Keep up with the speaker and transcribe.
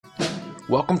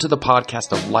Welcome to the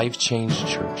podcast of Life Change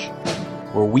Church,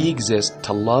 where we exist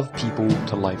to love people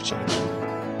to life change.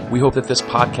 We hope that this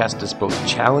podcast is both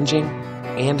challenging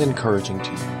and encouraging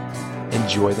to you.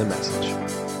 Enjoy the message.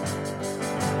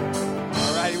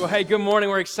 All right, well, hey, good morning.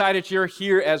 We're excited you're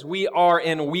here as we are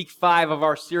in week 5 of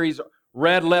our series,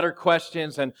 Red Letter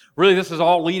Questions. And really, this is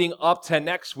all leading up to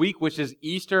next week, which is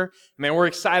Easter. Man, we're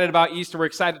excited about Easter. We're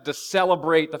excited to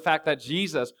celebrate the fact that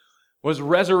Jesus was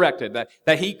resurrected,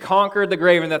 that he conquered the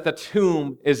grave and that the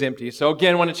tomb is empty. So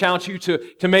again, I want to challenge you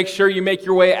to make sure you make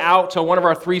your way out to one of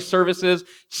our 3 services,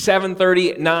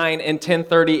 7:30, 9, and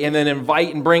 10:30, and then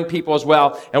invite and bring people as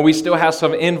well. And we still have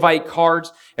some invite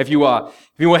cards. If you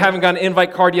haven't got an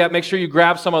invite card yet, make sure you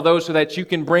grab some of those so that you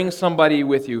can bring somebody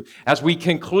with you as we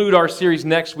conclude our series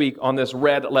next week on this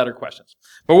Red Letter Questions.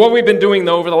 But what we've been doing,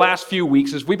 though, over the last few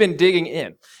weeks is we've been digging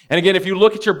in. And again, if you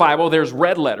look at your Bible, there's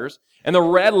red letters. And the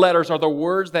red letters are the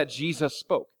words that Jesus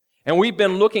spoke. And we've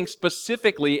been looking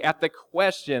specifically at the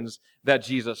questions that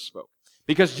Jesus spoke.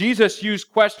 Because Jesus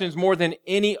used questions more than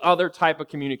any other type of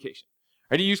communication.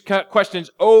 Right? He used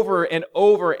questions over and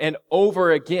over and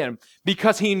over again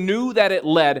because he knew that it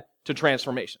led to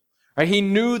transformation. Right? He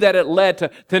knew that it led to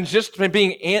just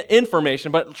being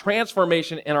information, but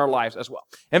transformation in our lives as well.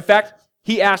 In fact,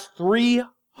 he asked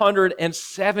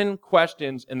 307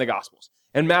 questions in the Gospels.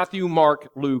 In Matthew, Mark,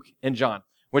 Luke, and John,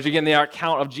 which again, they are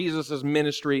account of Jesus'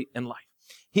 ministry and life.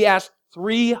 He asked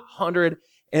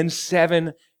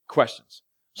 307 questions.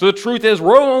 So the truth is,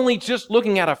 we're only just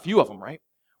looking at a few of them, right?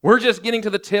 We're just getting to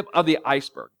the tip of the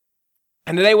iceberg.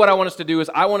 And today what I want us to do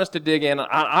is I want us to dig in.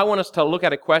 I want us to look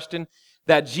at a question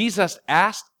that Jesus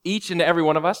asked each and every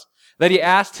one of us, that he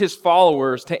asked his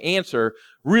followers to answer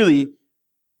really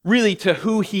to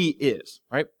who he is,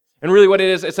 right? And really what it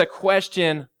is, it's a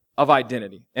question of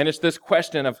identity. And it's this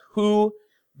question of, who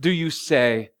do you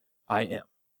say I am?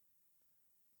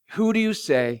 Who do you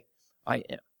say I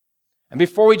am? And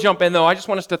before we jump in, though, I just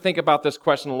want us to think about this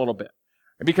question a little bit.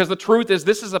 Because the truth is,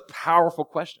 this is a powerful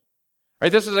question. Right?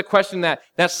 This is a question that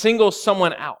singles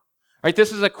someone out. Right?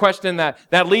 This is a question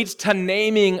that leads to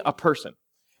naming a person.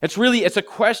 It's a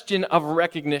question of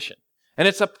recognition. And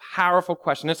it's a powerful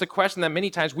question. It's a question that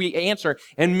many times we answer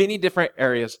in many different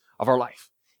areas of our life.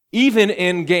 Even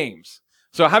in games.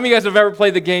 So how many of you guys have ever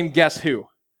played the game Guess Who? All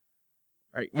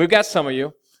right, we've got some of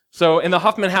you. So in the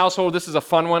Huffman household, this is a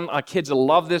fun one. Our kids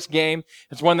love this game.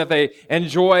 It's one that they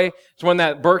enjoy. It's one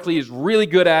that Berkeley is really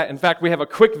good at. In fact, we have a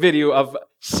quick video of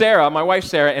Sarah, my wife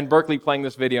Sarah, and Berkeley playing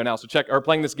this video now.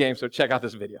 Playing this game. So check out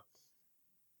this video.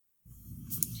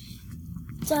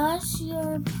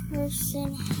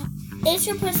 Is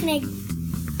your person a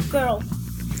girl?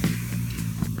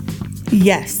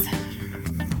 Yes.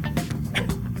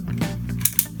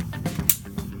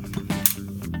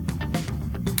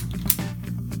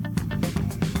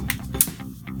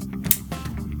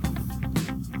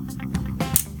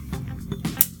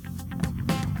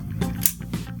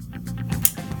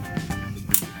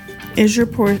 Is your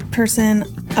person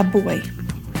a boy?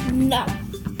 No.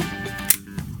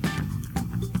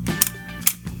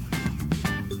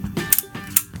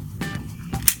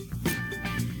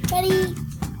 Ready?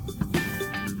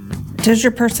 Does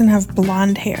your person have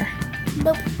blonde hair?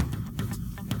 Nope.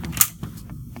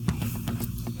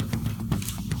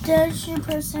 Does your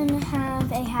person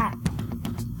have a hat?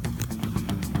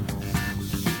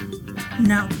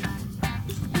 No.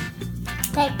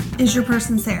 Okay. Is your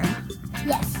person Sarah?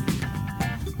 Yes.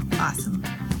 Awesome.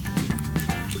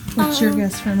 What's your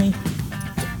guess for me?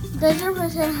 Does your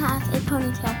person have a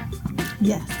ponytail?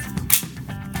 Yes.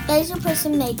 Is your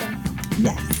person Megan?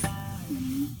 Yes.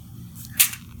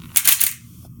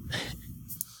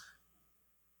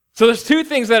 So there's 2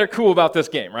 things that are cool about this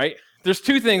game, right? There's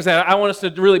 2 things that I want us to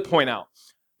really point out.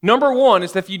 Number 1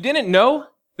 is that if you didn't know,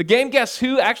 the game Guess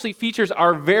Who actually features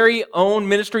our very own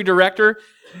ministry director,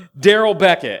 Daryl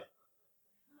Beckett.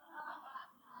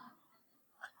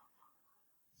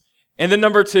 And then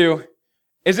number 2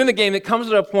 is in the game, it comes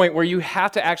to a point where you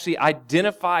have to actually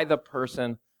identify the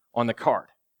person on the card.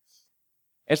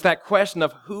 It's that question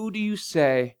of, who do you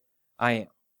say I am?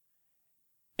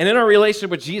 And in our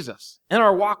relationship with Jesus, in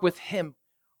our walk with him,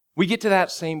 we get to that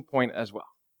same point as well,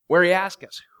 where he asks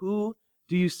us, who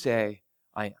do you say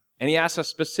I am? And he asks us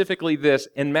specifically this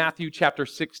in Matthew chapter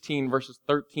 16, verses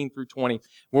 13 through 20,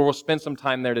 where we'll spend some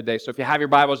time there today. So if you have your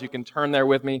Bibles, you can turn there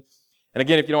with me. And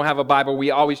again, if you don't have a Bible,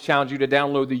 we always challenge you to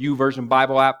download the YouVersion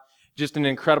Bible app. Just an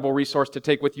incredible resource to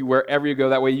take with you wherever you go.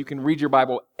 That way you can read your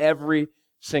Bible every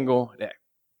single day.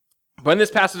 But in this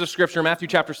passage of Scripture, Matthew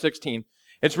chapter 16,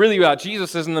 It's really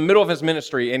Jesus is in the middle of his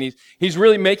ministry, and he's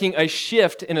really making a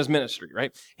shift in his ministry,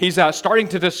 right? He's starting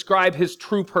to describe his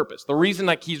true purpose, the reason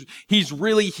like he's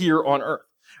really here on earth.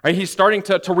 Right? He's starting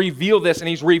to reveal this, and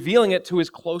he's revealing it to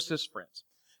his closest friends.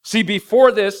 See,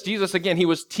 before this, Jesus, again, he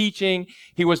was teaching,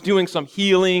 he was doing some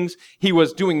healings, he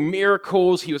was doing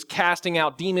miracles, he was casting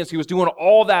out demons, he was doing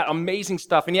all that amazing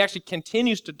stuff, and he actually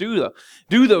continues to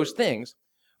do those things.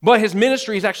 But his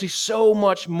ministry is actually so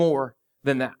much more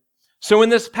than that. So in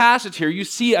this passage here, you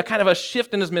see a kind of a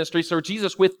shift in his ministry. So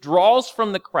Jesus withdraws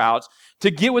from the crowds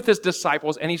to get with his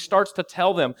disciples, and he starts to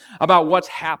tell them about what's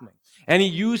happening. And he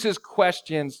uses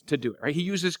questions to do it, right? He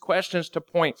uses questions to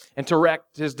point and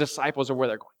direct his disciples of where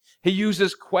they're going. He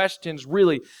uses questions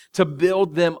really to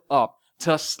build them up,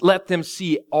 to let them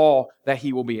see all that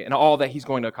he will be and all that he's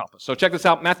going to accomplish. So check this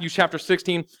out, Matthew chapter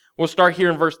 16. We'll start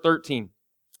here in verse 13.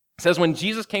 It says, when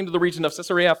Jesus came to the region of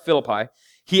Caesarea Philippi,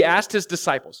 he asked his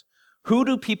disciples, who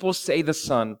do people say the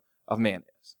Son of Man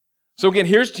is? So again,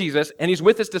 here's Jesus, and he's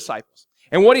with his disciples.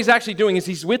 And what he's actually doing is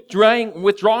he's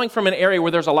withdrawing from an area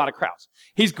where there's a lot of crowds.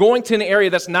 He's going to an area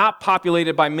that's not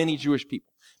populated by many Jewish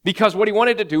people. Because what he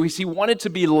wanted to do is he wanted to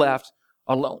be left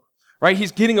alone. Right?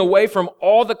 He's getting away from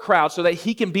all the crowd so that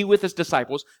he can be with his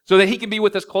disciples, so that he can be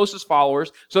with his closest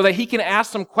followers, so that he can ask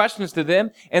some questions to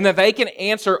them, and that they can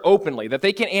answer openly, that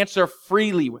they can answer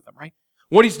freely with them, right?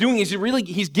 What he's doing is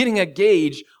he's getting a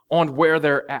gauge on where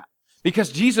they're at.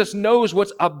 Because Jesus knows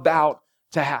what's about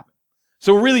to happen.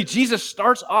 So really, Jesus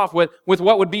starts off with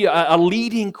what would be a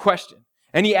leading question.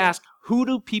 And he asks, who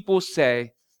do people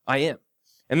say I am?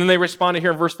 And then they responded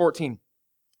here in verse 14.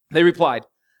 They replied,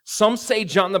 some say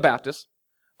John the Baptist,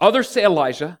 others say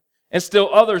Elijah, and still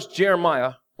others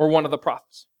Jeremiah or one of the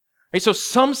prophets. Okay, so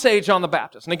some say John the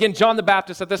Baptist. And again, John the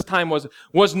Baptist at this time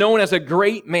was known as a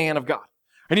great man of God.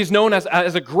 And he's known as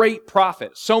a great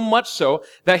prophet, so much so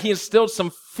that he instilled some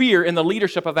fear in the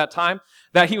leadership of that time,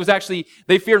 that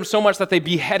they feared him so much that they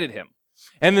beheaded him.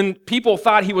 And then people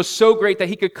thought he was so great that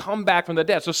he could come back from the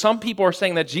dead. So some people are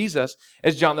saying that Jesus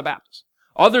is John the Baptist.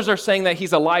 Others are saying that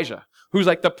he's Elijah, who's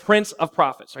like the prince of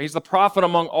prophets. Right? He's the prophet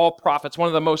among all prophets, one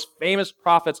of the most famous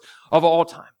prophets of all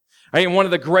time. Right? And one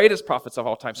of the greatest prophets of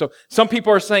all time. So some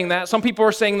people are saying that. Some people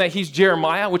are saying that he's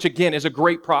Jeremiah, which again is a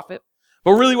great prophet.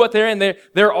 But really what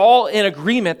they're all in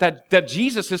agreement that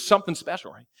Jesus is something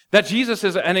special, right? That Jesus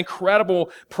is an incredible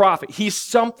prophet. He's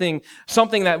something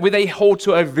that they hold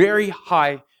to a very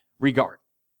high regard.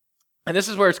 And this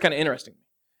is where it's kind of interesting,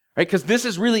 right? Because this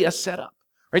is really a setup,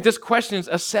 right? This question is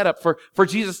a setup for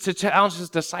Jesus to challenge his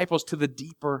disciples to the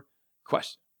deeper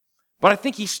question. But I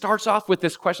think he starts off with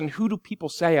this question, who do people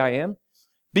say I am?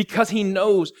 Because he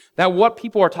knows that what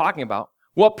people are talking about,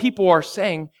 what people are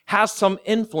saying, has some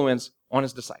influence on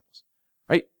his disciples,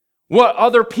 right? What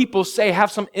other people say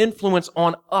have some influence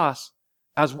on us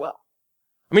as well.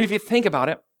 I mean, if you think about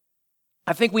it,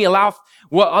 I think we allow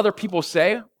what other people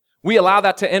say, we allow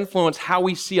that to influence how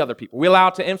we see other people. We allow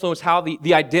it to influence how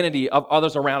the identity of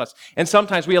others around us. And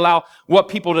sometimes we allow what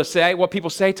people say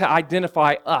to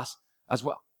identify us as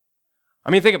well.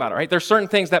 I mean, think about it, right? There's certain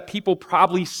things that people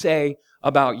probably say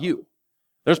about you.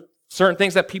 There's certain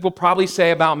things that people probably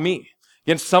say about me.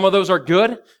 Again, some of those are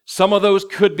good. Some of those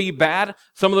could be bad.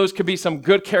 Some of those could be some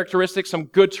good characteristics, some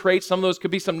good traits. Some of those could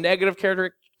be some negative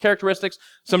characteristics,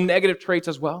 some negative traits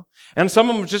as well. And some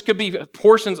of them just could be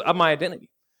portions of my identity.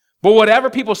 But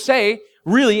whatever people say,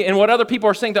 really, and what other people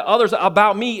are saying to others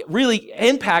about me really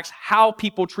impacts how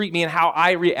people treat me and how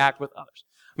I react with others.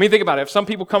 I mean, think about it. If some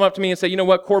people come up to me and say, you know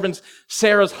what, Corbin's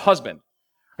Sarah's husband,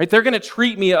 right? They're going to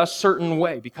treat me a certain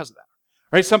way because of that.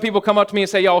 Right? Some people come up to me and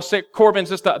say, Corbin's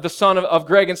just the son of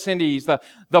Greg and Cindy. He's the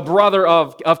brother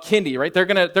of Kindy, right? They're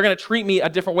gonna treat me a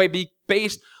different way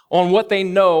based on what they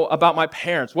know about my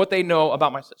parents, what they know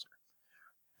about my sister.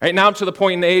 Right? Now I'm to the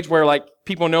point in the age where like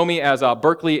people know me as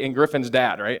Berkeley and Griffin's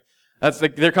dad, right?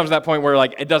 There comes that point where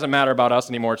like it doesn't matter about us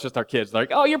anymore, it's just our kids. They're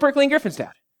like, oh, you're Berkeley and Griffin's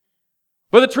dad.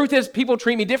 But the truth is, people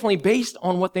treat me differently based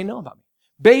on what they know about me,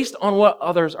 based on what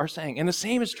others are saying. And the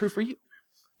same is true for you.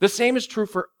 The same is true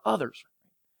for others.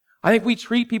 I think we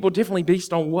treat people differently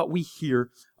based on what we hear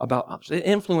about others. It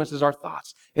influences our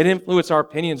thoughts. It influences our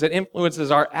opinions. It influences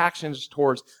our actions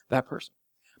towards that person.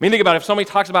 I mean, think about it. If somebody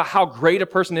talks about how great a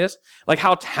person is, like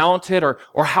how talented or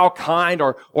how kind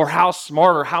or how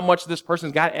smart or how much this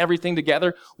person's got everything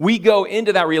together, we go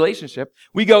into that relationship.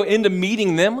 We go into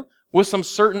meeting them with some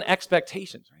certain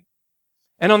expectations, right?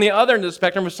 And on the other end of the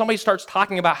spectrum, if somebody starts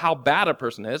talking about how bad a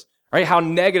person is, right? How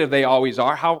negative they always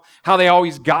are, how they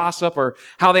always gossip, or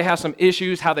how they have some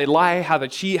issues, how they lie, how they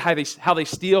cheat, how they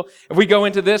steal. If we go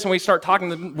into this and we start talking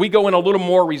to them, we go in a little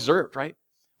more reserved, right?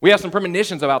 We have some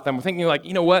premonitions about them. We're thinking like,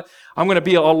 you know what? I'm going to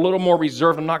be a little more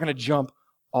reserved. I'm not going to jump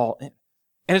all in.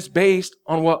 And it's based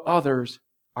on what others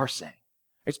are saying.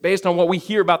 It's based on what we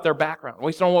hear about their background,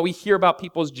 based on what we hear about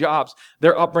people's jobs,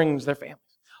 their upbringings, their families.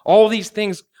 All these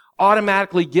things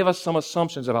automatically give us some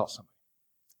assumptions about somebody.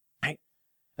 Right?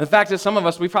 And the fact is, some of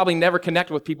us, we probably never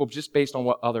connect with people just based on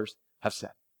what others have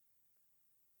said.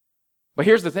 But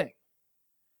here's the thing.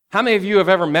 How many of you have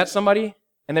ever met somebody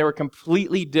and they were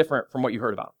completely different from what you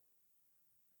heard about them?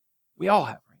 We all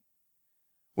have, right?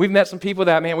 We've met some people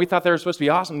that, man, we thought they were supposed to be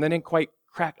awesome, and they didn't quite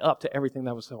crack up to everything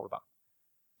that was told about them.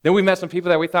 Then we met some people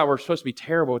that we thought were supposed to be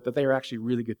terrible, but that they were actually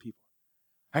really good people.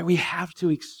 Right? We have to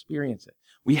experience it.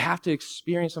 We have to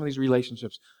experience some of these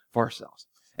relationships for ourselves.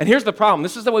 And here's the problem.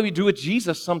 This is the way we do with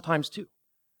Jesus sometimes too.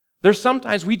 There's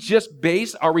sometimes we just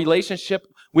base our relationship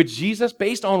with Jesus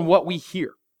based on what we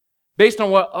hear, based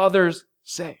on what others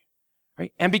say.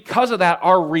 Right? And because of that,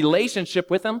 our relationship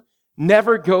with Him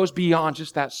never goes beyond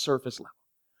just that surface level.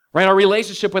 Right? Our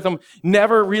relationship with Him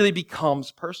never really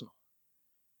becomes personal.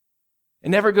 It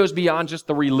never goes beyond just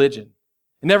the religion.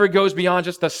 It never goes beyond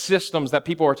just the systems that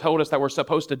people are told us that we're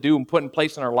supposed to do and put in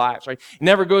place in our lives, right? It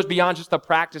never goes beyond just the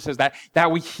practices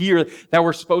that we hear that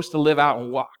we're supposed to live out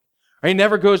and walk. Right? It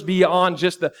never goes beyond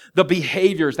just the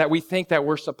behaviors that we think that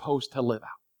we're supposed to live out.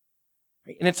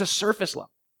 Right? And it's a surface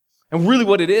level. And really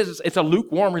what it is it's a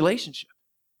lukewarm relationship.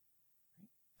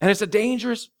 And it's a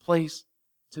dangerous place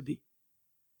to be.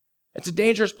 It's a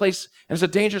dangerous place, and it's a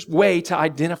dangerous way to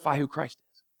identify who Christ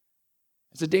is.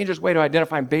 It's a dangerous way to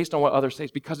identify Him based on what others say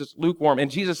because it's lukewarm. And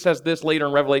Jesus says this later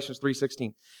in Revelation 3:16.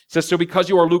 He says, so because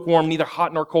you are lukewarm, neither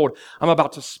hot nor cold, I'm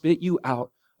about to spit you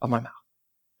out of my mouth.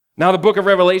 Now the book of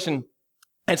Revelation,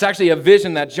 it's actually a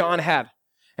vision that John had.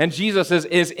 And Jesus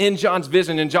is in John's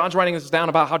vision, and John's writing this down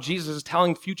about how Jesus is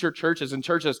telling future churches and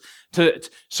churches to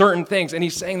certain things. And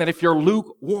He's saying that if you're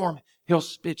lukewarm, He'll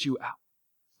spit you out.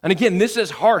 And again, this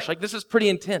is harsh. Like this is pretty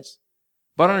intense.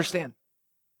 But understand,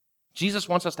 Jesus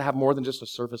wants us to have more than just a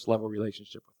surface level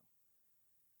relationship with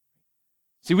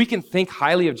Him. See, we can think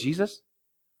highly of Jesus,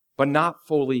 but not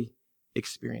fully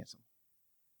experience Him.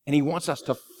 And He wants us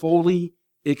to fully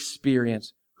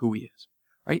experience who He is,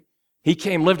 right? He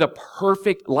came, lived a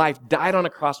perfect life, died on a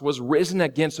cross, was risen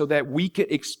again so that we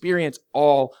could experience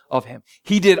all of Him.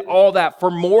 He did all that for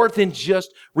more than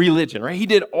just religion, right? He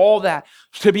did all that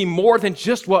to be more than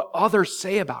just what others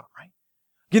say about Him, right?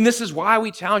 Again, this is why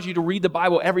we challenge you to read the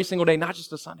Bible every single day, not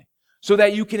just a Sunday, so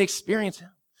that you can experience Him.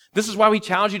 This is why we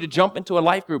challenge you to jump into a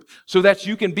life group so that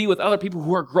you can be with other people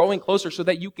who are growing closer so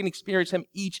that you can experience Him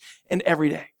each and every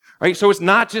day. Right? So it's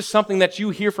not just something that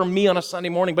you hear from me on a Sunday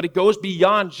morning, but it goes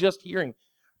beyond just hearing,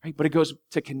 right? But it goes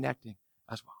to connecting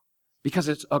as well. Because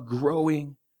it's a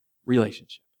growing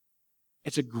relationship.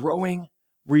 It's a growing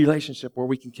relationship where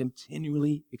we can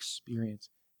continually experience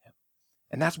Him.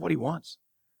 And that's what He wants.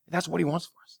 That's what He wants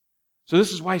for us. So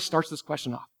this is why He starts this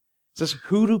question off. It says,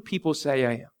 who do people say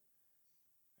I am?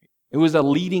 It was a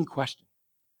leading question.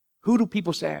 Who do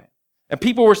people say I am? And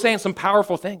people were saying some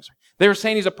powerful things. They were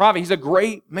saying He's a prophet. He's a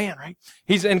great man, right?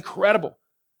 He's incredible.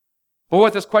 But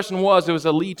what this question was, it was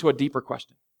a lead to a deeper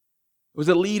question. It was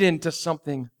a lead into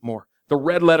something more. The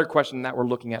red letter question that we're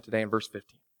looking at today in verse 15.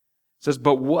 It says,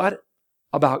 but what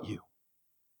about you?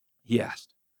 He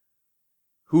asked.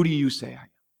 Who do you say I am?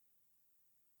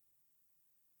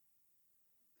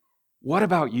 What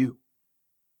about you?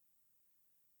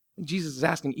 And Jesus is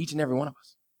asking each and every one of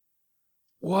us.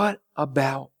 What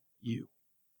about you?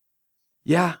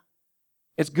 Yeah,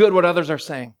 it's good what others are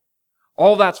saying.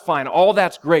 All that's fine. All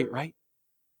that's great, right?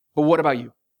 But what about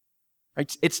you?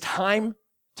 Right? It's time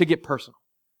to get personal.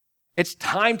 It's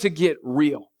time to get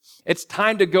real. It's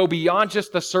time to go beyond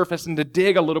just the surface and to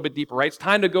dig a little bit deeper, right? It's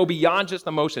time to go beyond just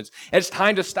emotions. It's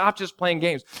time to stop just playing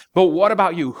games. But what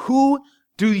about you? Who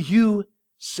do you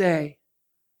say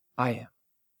I am?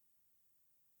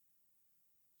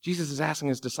 Jesus is asking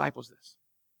His disciples this.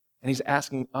 And He's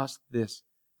asking us this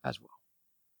as well.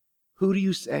 Who do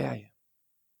you say I am?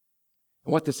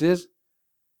 And what this is,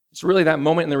 it's really that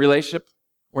moment in the relationship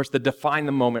where it's the define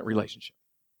the moment relationship.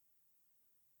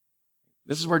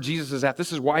 This is where Jesus is at.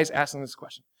 This is why He's asking this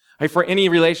question. Like for any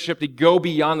relationship to go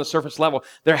beyond the surface level,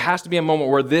 there has to be a moment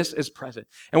where this is present.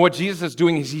 And what Jesus is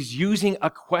doing is He's using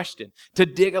a question to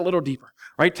dig a little deeper,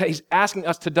 right? He's asking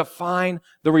us to define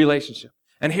the relationship.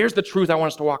 And here's the truth I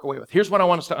want us to walk away with. Here's what I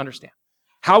want us to understand.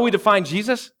 How we define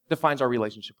Jesus defines our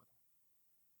relationship with Him.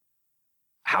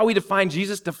 How we define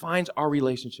Jesus defines our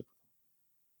relationship.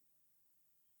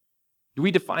 Do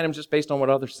we define Him just based on what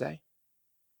others say?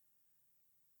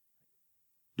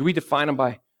 Do we define Him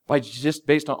by just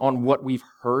based on what we've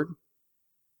heard?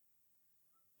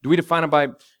 Do we define him by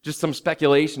just some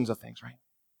speculations of things, right?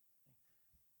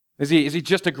 Is he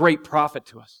just a great prophet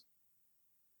to us?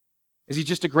 Is he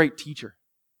just a great teacher?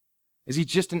 Is he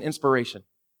just an inspiration?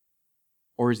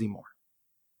 Or is he more?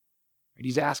 Right?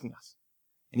 He's asking us,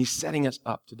 and he's setting us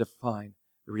up to define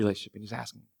the relationship. And he's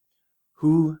asking,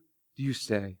 who do you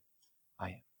say I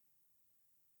am?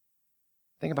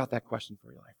 Think about that question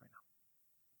for your life right now.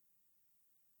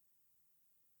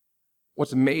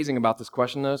 What's amazing about this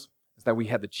question is that we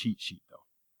have the cheat sheet, though.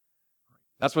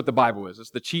 That's what the Bible is. It's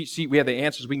the cheat sheet. We have the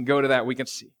answers. We can go to that. We can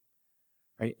see.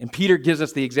 Right? And Peter gives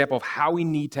us the example of how we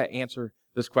need to answer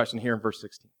this question here in verse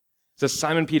 16. It says,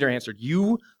 Simon Peter answered,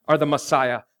 you are the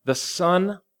Messiah, the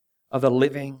Son of the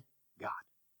living God.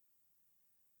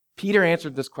 Peter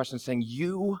answered this question saying,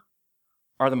 you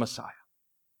are the Messiah.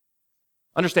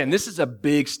 Understand, this is a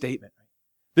big statement. Right?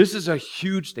 This is a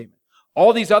huge statement.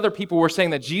 All these other people were saying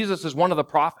that Jesus is one of the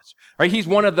prophets, right? He's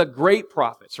one of the great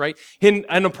prophets, right?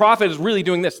 And the prophet is really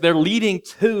doing this. They're leading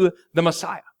to the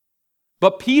Messiah.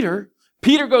 But Peter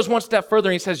goes one step further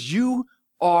and he says, you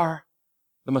are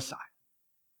the Messiah.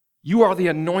 You are the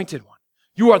anointed one.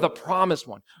 You are the promised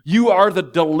one. You are the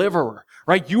deliverer,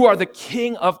 right? You are the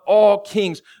King of all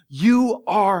kings. You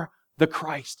are the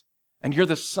Christ, and you're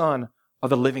the Son of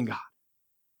the living God.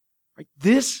 Right?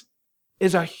 This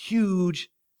is a huge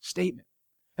statement.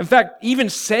 In fact, even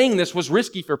saying this was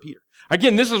risky for Peter.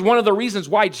 Again, this is one of the reasons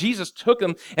why Jesus took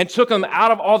him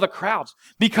out of all the crowds,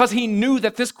 because he knew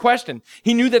that this question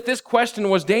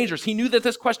was dangerous. He knew that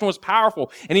this question was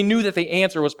powerful, and he knew that the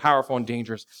answer was powerful and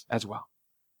dangerous as well.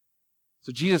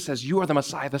 So Jesus says, you are the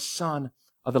Messiah, the Son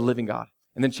of the living God.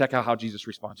 And then check out how Jesus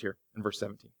responds here in verse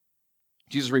 17.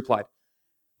 Jesus replied,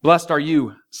 blessed are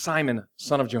you, Simon,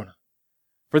 son of Jonah,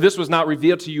 for this was not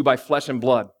revealed to you by flesh and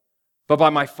blood, but by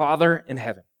my Father in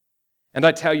heaven. And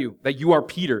I tell you that you are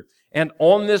Peter, and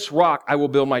on this rock I will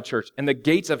build my church, and the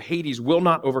gates of Hades will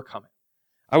not overcome it.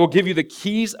 I will give you the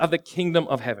keys of the kingdom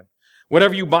of heaven.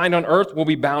 Whatever you bind on earth will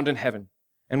be bound in heaven,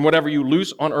 and whatever you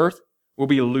loose on earth will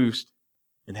be loosed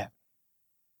in heaven.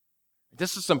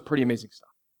 This is some pretty amazing stuff.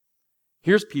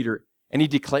 Here's Peter, and he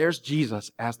declares Jesus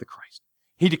as the Christ.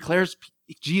 He declares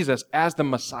Jesus as the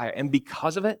Messiah, and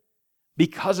because of it,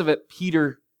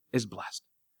 Peter is blessed.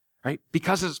 Right?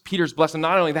 Because Peter's blessed, and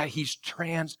not only that, he's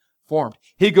transformed.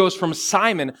 He goes from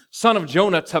Simon, son of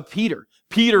Jonah, to Peter.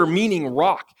 Peter meaning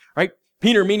rock, right?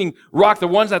 Peter meaning rock, the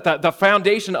ones that the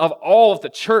foundation of all of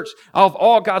the church, of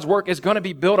all God's work is going to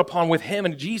be built upon with him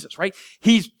and Jesus, right?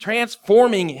 He's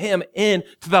transforming him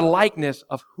into the likeness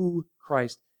of who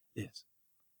Christ is.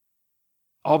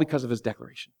 All because of his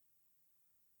declaration.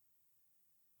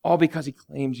 All because he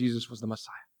claimed Jesus was the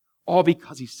Messiah. All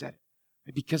because he said it.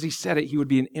 Because he said it, he would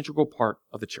be an integral part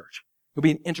of the church. He would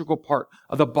be an integral part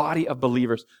of the body of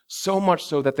believers, so much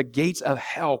so that the gates of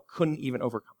hell couldn't even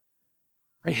overcome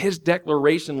it. Right? His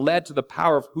declaration led to the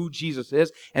power of who Jesus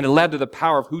is, and it led to the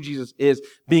power of who Jesus is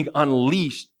being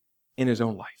unleashed in his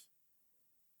own life.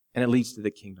 And it leads to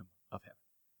the kingdom of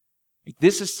heaven.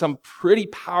 This is some pretty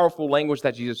powerful language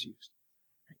that Jesus used.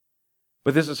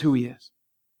 But this is who he is.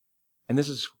 And this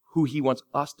is who he wants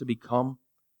us to become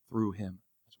through him.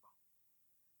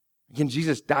 Again,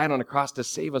 Jesus died on the cross to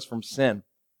save us from sin.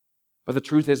 But the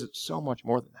truth is, it's so much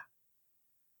more than that.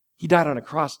 He died on a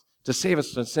cross to save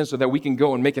us from sin so that we can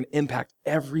go and make an impact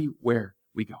everywhere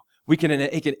we go. We can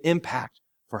make an impact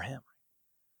for him.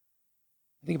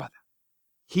 Think about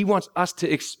that. He wants us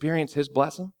to experience his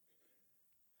blessing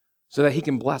so that he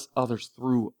can bless others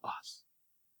through us.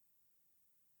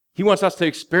 He wants us to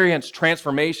experience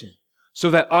transformation so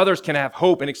that others can have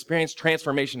hope and experience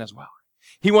transformation as well.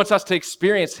 He wants us to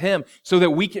experience him so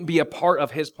that we can be a part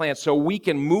of his plan, so we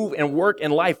can move and work in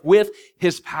life with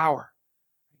his power.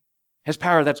 His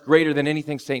power that's greater than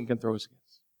anything Satan can throw us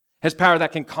against. His power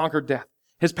that can conquer death.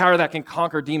 His power that can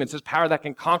conquer demons. His power that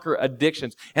can conquer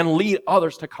addictions and lead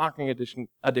others to conquering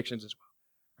addictions as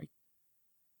well. Right?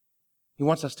 He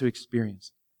wants us to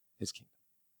experience his kingdom.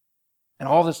 And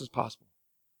all this is possible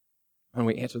when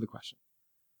we answer the question,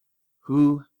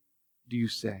 who do you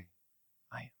say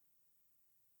I am?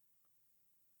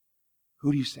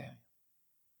 Who do you say I am?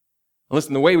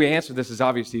 Listen, the way we answer this is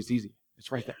obviously it's easy.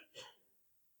 It's right there. It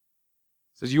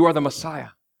says, you are the Messiah,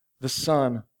 the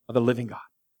Son of the living God.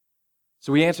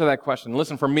 So we answer that question.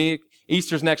 Listen, for me,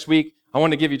 Easter's next week. I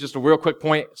want to give you just a real quick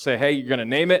point. Say, hey, you're going to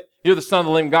name it. You're the Son of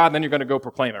the living God, and then you're going to go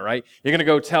proclaim it, right? You're going to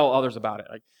go tell others about it.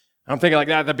 Like, I'm thinking like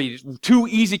that'd be two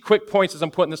easy, quick points as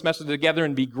I'm putting this message together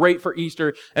and be great for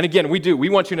Easter. And again, we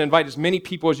want you to invite as many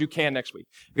people as you can next week.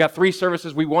 We got 3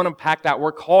 services. We want them packed out.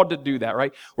 We're called to do that,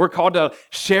 right? We're called to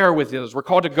share with others. We're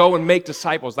called to go and make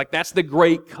disciples. Like that's the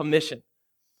Great Commission.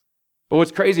 But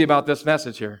what's crazy about this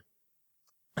message here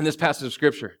and this passage of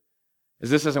Scripture is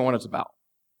this isn't what it's about.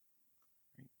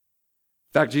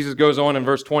 In fact, Jesus goes on in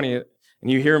verse 20, and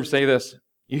you hear him say this.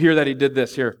 You hear that he did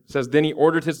this here. It says, then he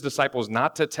ordered his disciples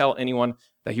not to tell anyone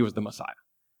that he was the Messiah.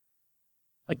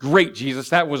 Like, great, Jesus,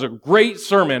 that was a great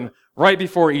sermon right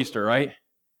before Easter, right?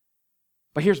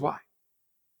 But here's why.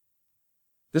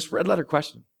 This red letter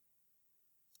question,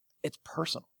 it's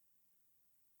personal.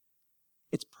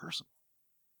 It's personal.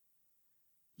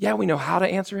 Yeah, we know how to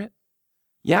answer it.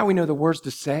 Yeah, we know the words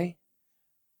to say.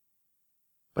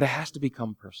 But it has to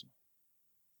become personal.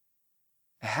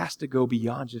 It has to go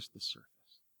beyond just the surface.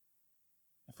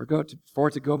 And for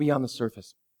it to go beyond the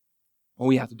surface, what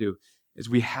we have to do is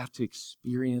we have to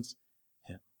experience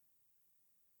him.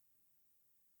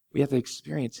 We have to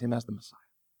experience him as the Messiah.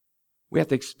 We have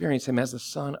to experience him as the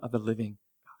Son of the living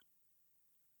God.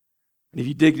 And if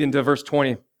you dig into verse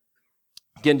 20,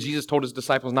 again, Jesus told his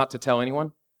disciples not to tell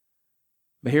anyone.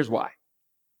 But here's why.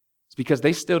 It's because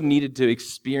they still needed to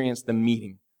experience the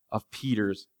meaning of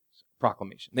Peter's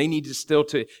proclamation. They needed still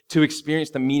to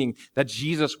experience the meaning that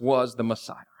Jesus was the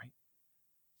Messiah, right?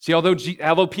 See,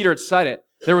 although Peter had said it,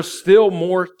 there was still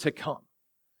more to come,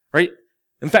 right?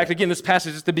 In fact, again, this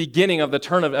passage is the beginning of the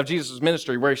turn of Jesus'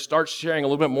 ministry where he starts sharing a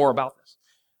little bit more about this.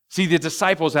 See, the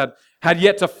disciples had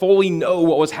yet to fully know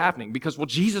what was happening because, well,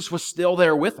 Jesus was still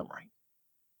there with them, right?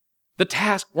 The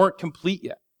tasks weren't complete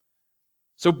yet.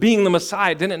 So being the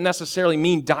Messiah didn't necessarily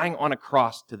mean dying on a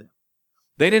cross to them.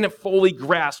 They didn't fully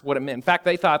grasp what it meant. In fact,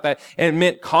 they thought that it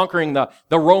meant conquering the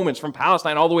Romans from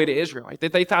Palestine all the way to Israel. Right?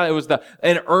 They thought it was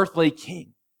an earthly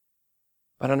king.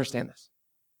 But understand this.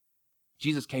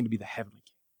 Jesus came to be the heavenly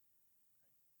king.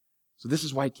 So this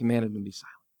is why he commanded them to be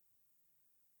silent.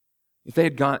 If they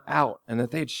had gone out and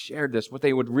that they had shared this, what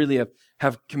they would really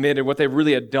have committed, what they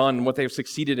really had done, what they have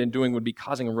succeeded in doing would be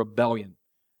causing a rebellion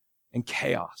and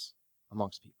chaos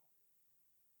amongst people.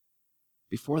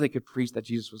 Before they could preach that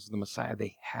Jesus was the Messiah,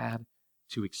 they had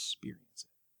to experience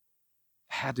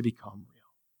it. It had to become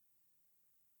real.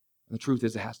 And the truth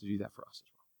is, it has to do that for us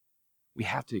as well. We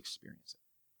have to experience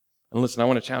it. And listen, I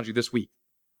want to challenge you this week.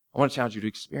 I want to challenge you to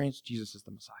experience Jesus as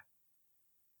the Messiah.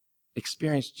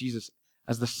 Experience Jesus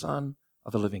as the Son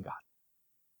of the living God.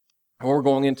 And what we're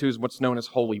going into is what's known as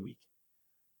Holy Week.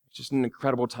 It's just an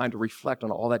incredible time to reflect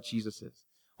on all that Jesus is,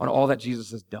 on all that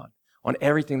Jesus has done, on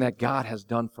everything that God has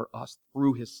done for us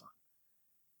through his Son.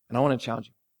 And I want to challenge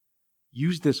you.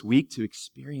 Use this week to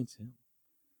experience him.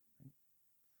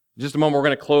 In just a moment, we're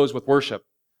going to close with worship.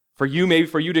 For you, maybe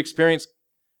for you to experience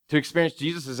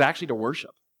Jesus is actually to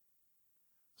worship.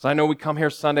 So I know we come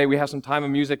here Sunday, we have some time of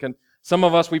music, and some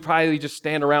of us, we probably just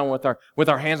stand around with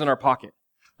our hands in our pocket,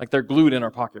 like they're glued in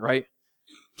our pocket, right?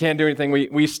 Can't do anything.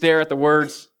 We stare at the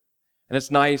words, and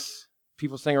it's nice.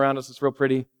 People sing around us, it's real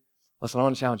pretty. Listen, I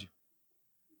want to challenge you.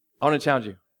 I want to challenge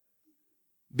you.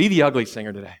 Be the ugly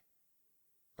singer today.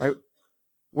 Right?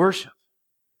 Worship.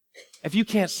 If you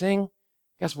can't sing,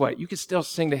 guess what? You can still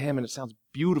sing to him and it sounds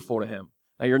beautiful to him.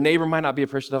 Now your neighbor might not be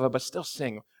appreciative of it, but still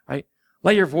sing, right?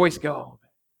 Let your voice go.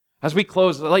 As we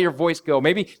close, let your voice go.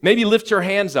 Maybe lift your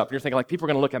hands up. You're thinking, like, people are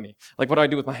going to look at me. Like, what do I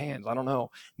do with my hands? I don't know.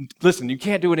 Listen, you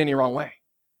can't do it any wrong way.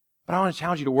 But I want to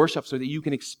challenge you to worship so that you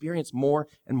can experience more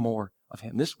and more of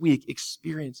him. This week,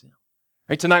 experience him.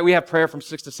 Right, tonight we have prayer from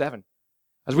 6 to 7.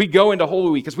 As we go into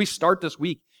Holy Week, as we start this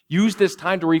week, use this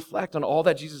time to reflect on all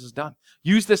that Jesus has done.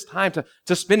 Use this time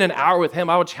to spend an hour with him.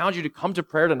 I would challenge you to come to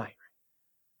prayer tonight.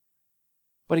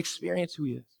 But experience who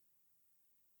he is.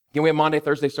 Again, we have Monday,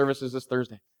 Thursday services this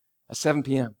Thursday at 7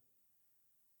 p.m.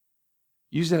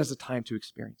 Use it as a time to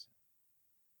experience it.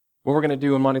 What we're going to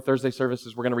do in Monday, Thursday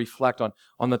services, we're going to reflect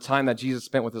on the time that Jesus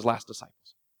spent with his last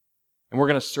disciples. And we're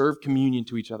going to serve communion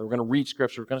to each other. We're going to read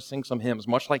scripture. We're going to sing some hymns,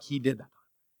 much like he did that time.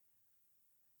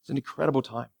 It's an incredible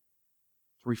time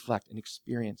to reflect and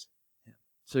experience him,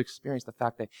 to experience the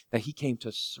fact that he came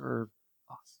to serve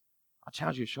us. I'll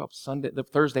challenge you to show up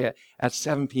Thursday at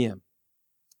 7 p.m.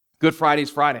 Good Friday's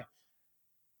Friday.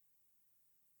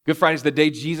 Good Friday's the day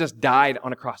Jesus died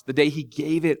on a cross, the day he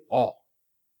gave it all.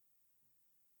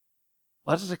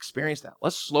 Let us experience that.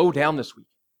 Let's slow down this week.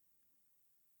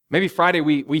 Maybe Friday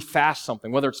we fast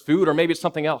something, whether it's food or maybe it's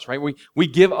something else, right? We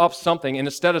give up something, and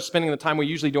instead of spending the time we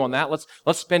usually do on that, let's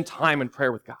spend time in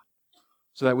prayer with God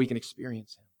so that we can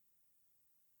experience him.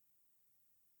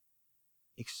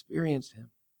 Experience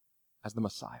him as the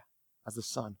Messiah, as the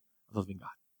Son of the living God.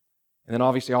 And then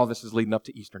obviously all this is leading up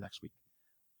to Easter next week.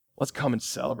 Let's come and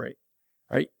celebrate,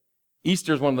 right?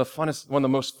 Easter is one of the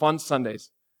most fun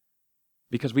Sundays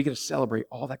because we get to celebrate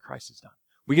all that Christ has done.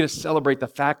 We get to celebrate the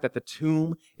fact that the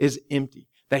tomb is empty,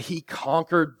 that he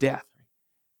conquered death,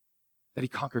 that he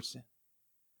conquered sin.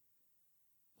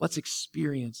 Let's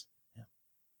experience him.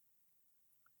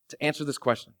 To answer this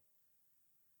question,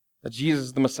 that Jesus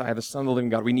is the Messiah, the Son of the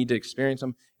living God, we need to experience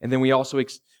him, and then we also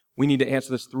we need to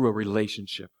answer this through a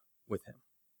relationship with him.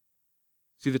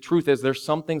 See, the truth is there's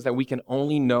some things that we can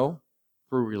only know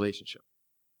through a relationship.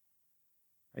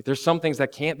 Right? There's some things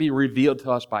that can't be revealed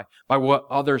to us by what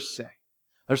others say.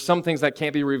 There's some things that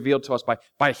can't be revealed to us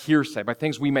by hearsay, by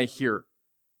things we may hear,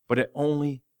 but it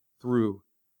only through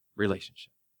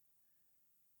relationship.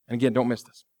 And again, don't miss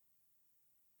this.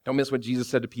 Don't miss what Jesus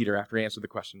said to Peter after he answered the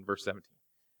question, verse 17.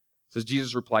 It says,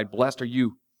 Jesus replied, "Blessed are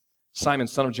you, Simon,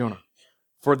 son of Jonah,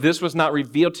 for this was not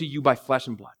revealed to you by flesh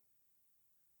and blood."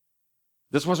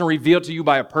 This wasn't revealed to you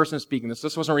by a person speaking this.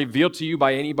 This wasn't revealed to you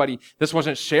by anybody. This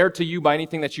wasn't shared to you by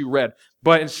anything that you read,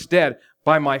 but instead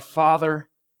by my Father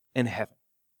in heaven.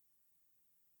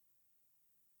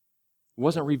 It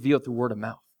wasn't revealed through word of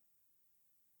mouth.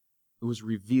 It was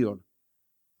revealed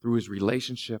through his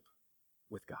relationship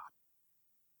with God.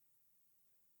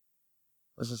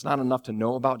 Listen, it's not enough to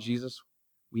know about Jesus.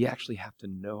 We actually have to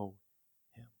know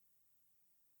him.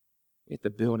 We have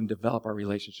to build and develop our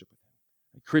relationship with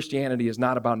him. Christianity is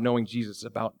not about knowing Jesus.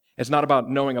 It's not about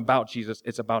knowing about Jesus.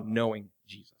 It's about knowing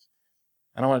Jesus.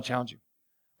 And I want to challenge you.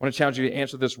 I want to challenge you to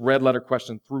answer this red letter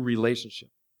question through relationship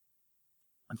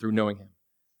and through knowing him.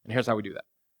 And here's how we do that.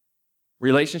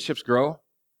 Relationships grow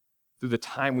through the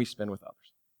time we spend with others.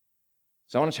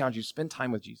 So I want to challenge you, spend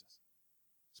time with Jesus.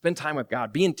 Spend time with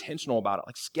God. Be intentional about it.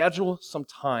 Like, schedule some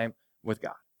time with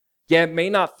God. Yeah, it may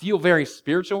not feel very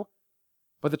spiritual,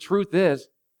 but the truth is,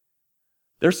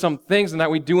 there's some things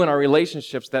that we do in our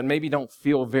relationships that maybe don't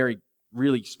feel very,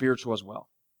 really spiritual as well.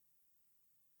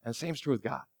 And the same is true with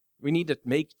God. We need to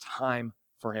make time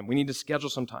for him. We need to schedule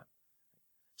some time.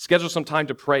 Schedule some time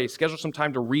to pray. Schedule some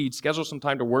time to read. Schedule some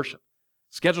time to worship.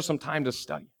 Schedule some time to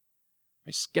study.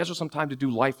 Right? Schedule some time to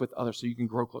do life with others so you can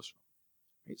grow closer.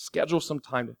 Right? Schedule some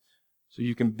time so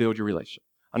you can build your relationship.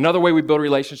 Another way we build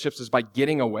relationships is by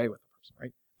getting away with the person,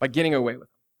 right? By getting away with them.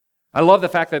 I love the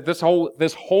fact that this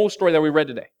whole story that we read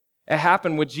today, it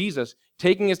happened with Jesus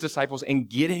taking his disciples and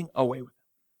getting away with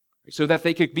them so that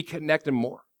they could be connected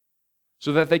more,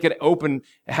 so that they could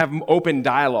have open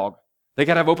dialogue. They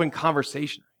could have open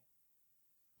conversation.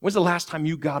 When's the last time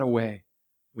you got away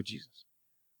with Jesus?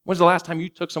 When's the last time you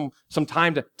took some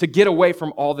time to get away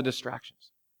from all the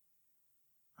distractions?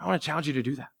 I want to challenge you to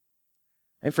do that.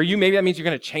 And for you, maybe that means you're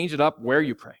going to change it up where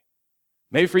you pray.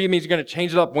 Maybe for you, it means you're going to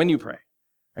change it up when you pray.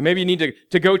 Or maybe you need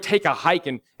to go take a hike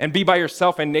and be by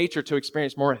yourself in nature to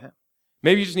experience more of him.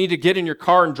 Maybe you just need to get in your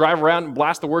car and drive around and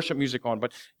blast the worship music on,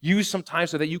 but use some time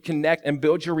so that you connect and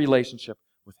build your relationship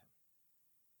with him.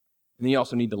 And then you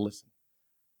also need to listen.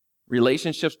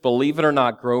 Relationships, believe it or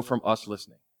not, grow from us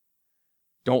listening.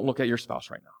 Don't look at your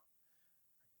spouse right now.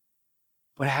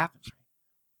 What happens?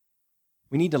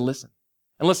 We need to listen.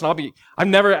 And listen, I've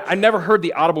never heard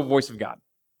the audible voice of God.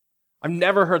 I've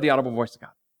never heard the audible voice of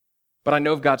God. But I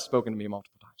know if God's spoken to me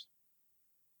multiple times.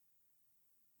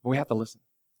 But we have to listen.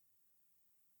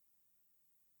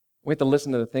 We have to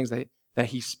listen to the things that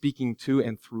he's speaking to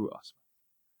and through us.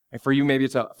 And for you,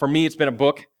 for me, it's been a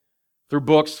book, through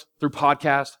books, through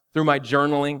podcasts, through my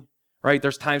journaling, right?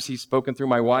 There's times he's spoken through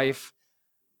my wife.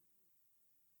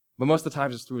 But most of the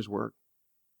times it's through his word.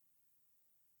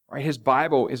 Right? His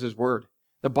Bible is his word.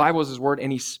 The Bible is his word,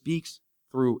 and he speaks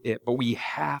through it. But we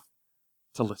have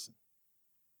to listen.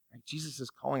 Right? Jesus is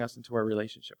calling us into our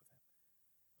relationship with him.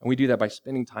 And we do that by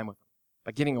spending time with him,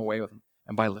 by getting away with him,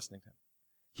 and by listening to him.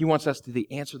 He wants us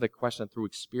to answer the question through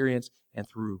experience and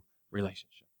through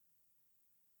relationship.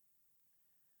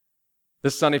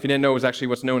 This Sunday, if you didn't know, was actually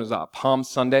what's known as Palm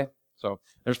Sunday. So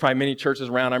there's probably many churches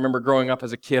around. I remember growing up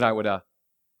as a kid, I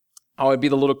would be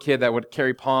the little kid that would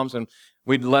carry palms, and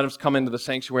we'd let us come into the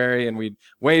sanctuary, and we'd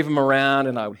wave them around,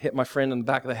 and I would hit my friend in the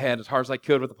back of the head as hard as I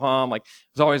could with the palm. Like,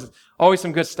 there's always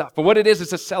some good stuff. But what it is,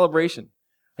 it's a celebration.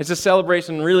 It's a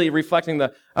celebration really reflecting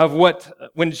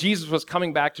when Jesus was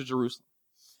coming back to Jerusalem.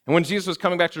 And when Jesus was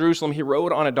coming back to Jerusalem, he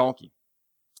rode on a donkey.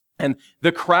 And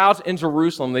the crowds in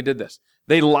Jerusalem, they did this.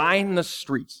 They lined the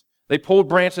streets. They pulled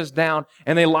branches down,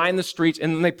 and they lined the streets,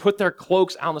 and then they put their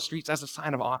cloaks out on the streets as a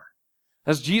sign of honor.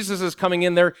 As Jesus is coming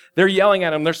in, they're yelling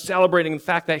at him. They're celebrating the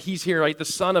fact that he's here, right? The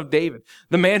Son of David,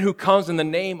 the man who comes in the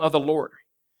name of the Lord.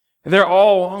 And they're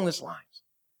all along this line.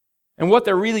 And what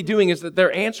they're really doing is that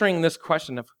they're answering this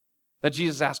question that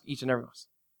Jesus asked each and every one of us.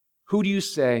 Who do you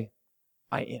say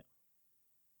I am?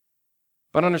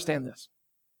 But understand this.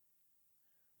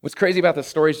 What's crazy about this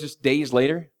story is just days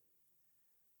later,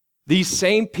 these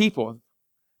same people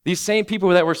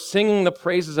that were singing the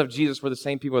praises of Jesus were the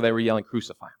same people that were yelling,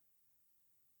 crucify him.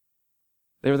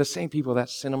 They were the same people that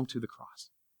sent him to the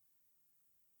cross.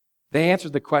 They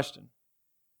answered the question,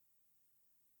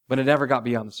 but it never got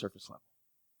beyond the surface level.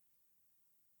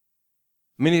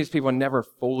 Many of these people never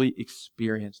fully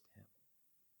experienced Him.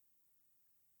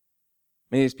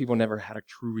 Many of these people never had a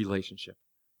true relationship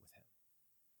with Him.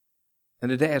 And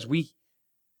today, as we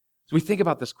think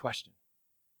about this question,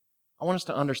 I want us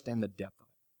to understand the depth of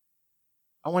it.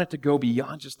 I want it to go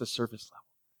beyond just the surface level.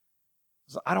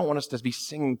 So I don't want us to be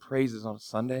singing praises on a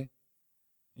Sunday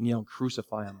and yelling,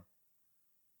 crucify Him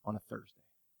on a Thursday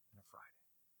and a Friday.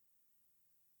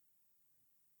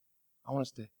 I want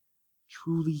us to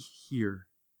truly hear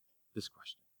this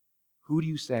question. Who do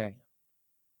you say I am?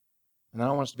 And I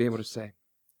want us to be able to say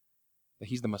that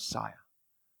He's the Messiah,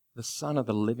 the Son of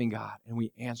the living God, and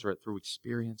we answer it through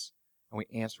experience, and we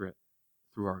answer it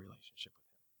through our relationship with Him.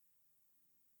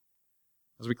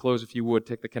 As we close, if you would,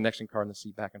 take the connection card in the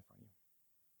seat back in front of you.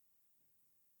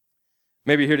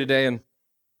 Maybe you're here today, and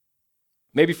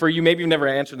maybe for you, maybe you've never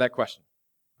answered that question.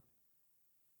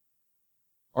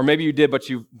 Or maybe you did, but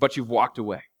you've walked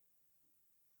away.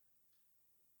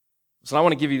 So I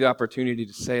want to give you the opportunity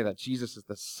to say that Jesus is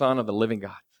the Son of the living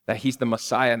God, that He's the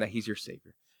Messiah, and that He's your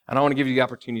Savior. And I want to give you the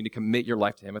opportunity to commit your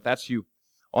life to Him. If that's you,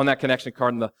 on that connection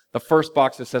card in the first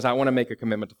box that says, I want to make a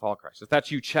commitment to follow Christ. If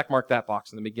that's you, check mark that box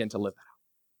and then begin to live that out.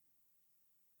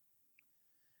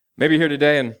 Maybe you're here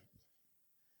today, and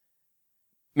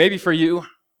maybe for you,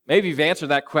 maybe you've answered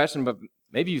that question, but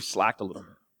maybe you've slacked a little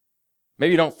bit.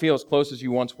 Maybe you don't feel as close as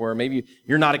you once were. Maybe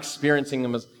you're not experiencing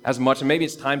Him as much, and maybe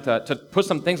it's time to put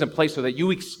some things in place so that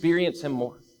you experience Him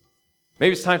more.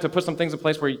 Maybe it's time to put some things in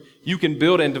place where you can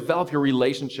build and develop your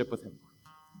relationship with Him.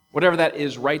 Whatever that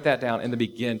is, write that down and then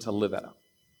begin to live that out.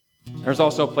 There's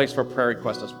also a place for prayer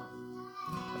requests as well.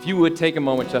 If you would take a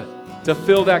moment to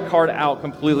fill that card out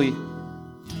completely,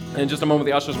 in just a moment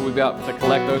the ushers will be out to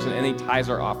collect those and any tithes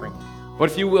are offering. But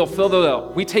if you will, fill those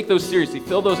out. We take those seriously.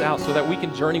 Fill those out so that we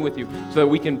can journey with you, so that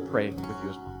we can pray with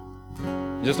you as well.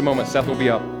 In just a moment, Seth will be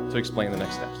up to explain the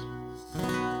next steps.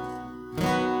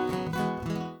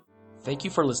 Thank you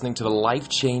for listening to the Life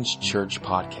Change Church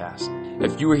podcast.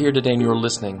 If you were here today and you were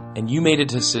listening and you made a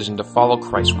decision to follow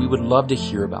Christ, we would love to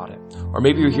hear about it. Or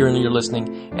maybe you're here and you're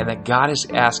listening and that God is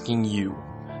asking you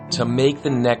to make the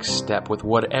next step with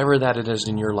whatever that it is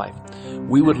in your life.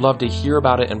 We would love to hear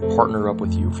about it and partner up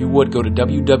with you. If you would, go to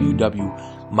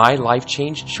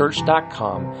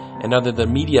www.mylifechangechurch.com, and under the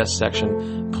media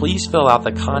section, please fill out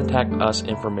the contact us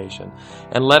information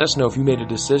and let us know if you made a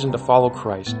decision to follow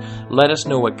Christ. Let us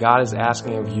know what God is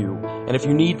asking of you. And if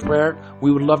you need prayer,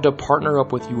 we would love to partner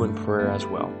up with you in prayer as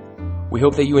well. We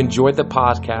hope that you enjoyed the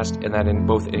podcast and that it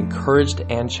both encouraged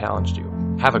and challenged you.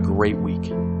 Have a great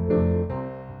week.